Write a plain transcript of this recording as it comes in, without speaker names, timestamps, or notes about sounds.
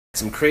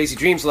some crazy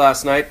dreams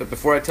last night, but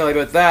before I tell you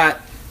about that,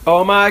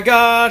 oh my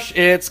gosh,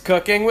 it's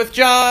Cooking with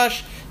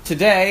Josh!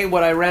 Today,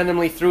 what I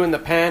randomly threw in the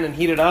pan and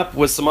heated up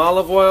was some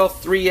olive oil,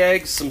 3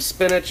 eggs, some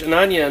spinach and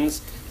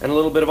onions, and a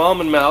little bit of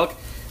almond milk,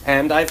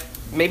 and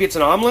maybe it's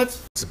an omelet?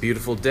 It's a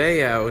beautiful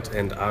day out,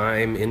 and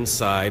I'm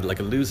inside like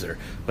a loser.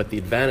 But the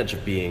advantage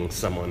of being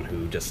someone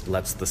who just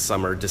lets the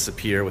summer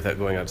disappear without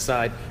going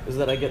outside is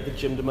that I get the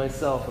gym to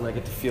myself, and I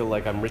get to feel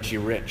like I'm Richie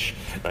Rich.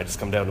 And I just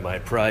come down to my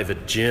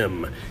private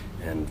gym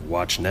and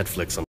watch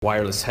Netflix on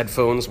wireless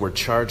headphones. Were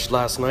charged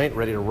last night,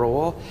 ready to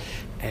roll.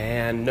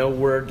 And no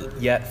word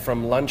yet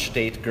from lunch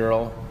date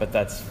girl, but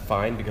that's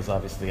fine because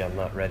obviously I'm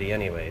not ready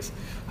anyways.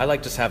 I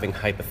like just having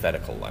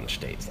hypothetical lunch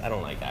dates. I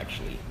don't like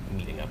actually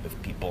meeting up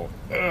with people.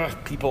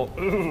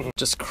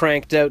 Just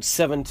cranked out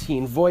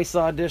 17 voice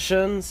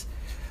auditions.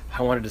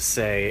 I wanted to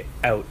say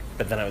out,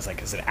 but then I was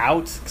like, is it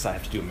out? Because I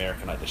have to do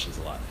American auditions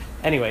a lot.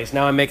 Anyways,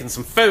 now I'm making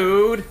some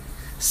food.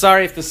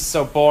 Sorry if this is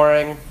so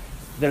boring.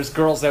 There's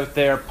girls out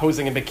there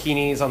posing in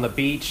bikinis on the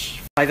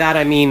beach. By that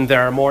I mean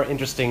there are more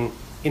interesting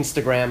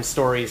Instagram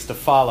stories to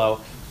follow,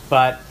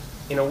 but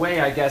in a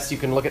way I guess you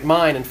can look at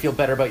mine and feel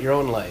better about your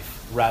own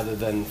life rather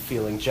than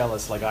feeling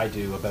jealous like I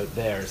do about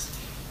theirs.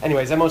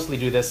 Anyways, I mostly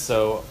do this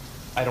so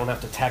I don't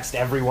have to text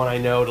everyone I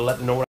know to let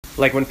them know.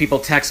 Like when people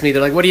text me,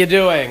 they're like, what are you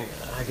doing?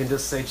 I can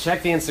just say,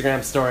 check the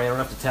Instagram story. I don't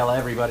have to tell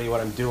everybody what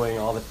I'm doing,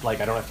 I don't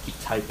have to keep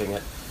typing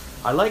it.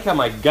 I like how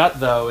my gut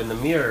though in the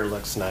mirror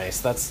looks nice.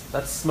 That's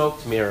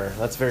smoked mirror.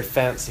 That's very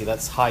fancy.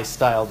 That's high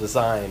style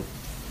design.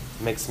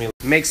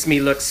 Makes me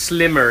look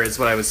slimmer is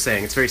what I was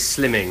saying. It's very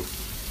slimming.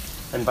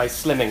 And by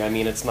slimming, I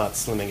mean it's not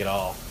slimming at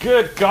all.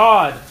 Good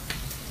God!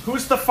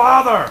 Who's the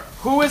father?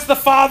 Who is the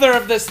father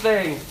of this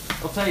thing?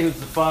 I'll tell you who's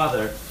the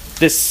father.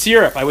 This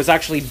syrup I was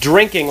actually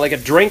drinking like a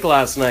drink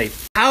last night.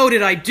 How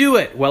did I do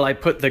it? Well, I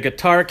put the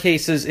guitar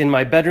cases in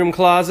my bedroom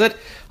closet.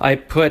 I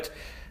put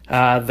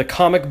the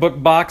comic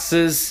book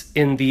boxes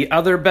in the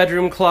other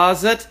bedroom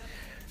closet.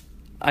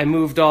 I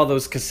moved all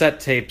those cassette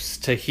tapes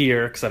to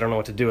here because I don't know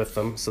what to do with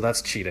them, so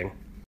that's cheating.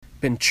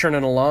 Been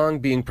churning along,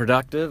 being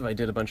productive. I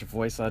did a bunch of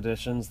voice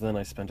auditions, then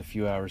I spent a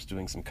few hours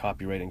doing some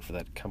copywriting for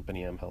that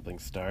company I'm helping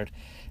start.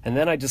 And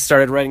then I just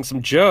started writing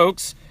some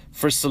jokes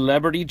for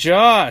Celebrity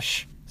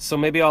Josh. So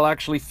maybe I'll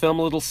actually film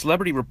a little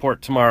celebrity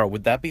report tomorrow.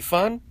 Would that be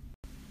fun?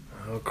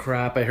 Oh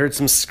crap, I heard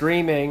some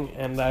screaming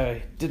and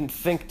I didn't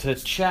think to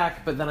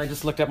check, but then I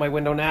just looked out my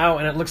window now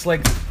and it looks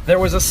like there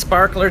was a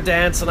sparkler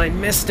dance and I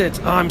missed it.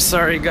 Oh, I'm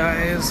sorry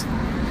guys.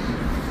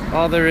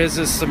 All there is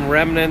some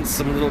remnants,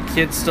 some little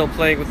kids still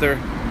playing with their...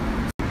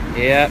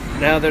 Yeah,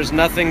 now there's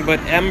nothing but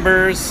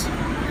embers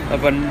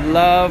of a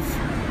love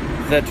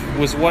that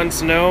was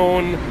once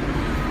known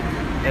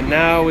and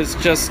now is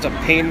just a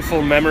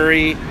painful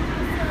memory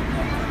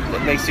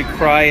that makes you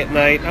cry at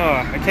night. Oh,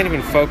 I can't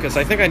even focus.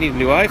 I think I need a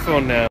new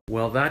iPhone now.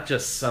 Well, that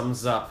just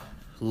sums up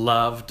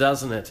love,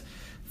 doesn't it?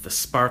 The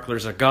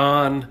sparklers are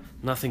gone,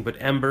 nothing but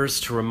embers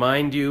to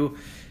remind you.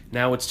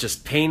 Now it's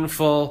just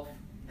painful,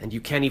 and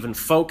you can't even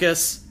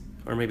focus.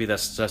 Or maybe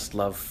that's just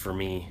love for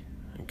me.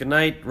 Good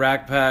night,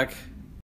 Rack Pack.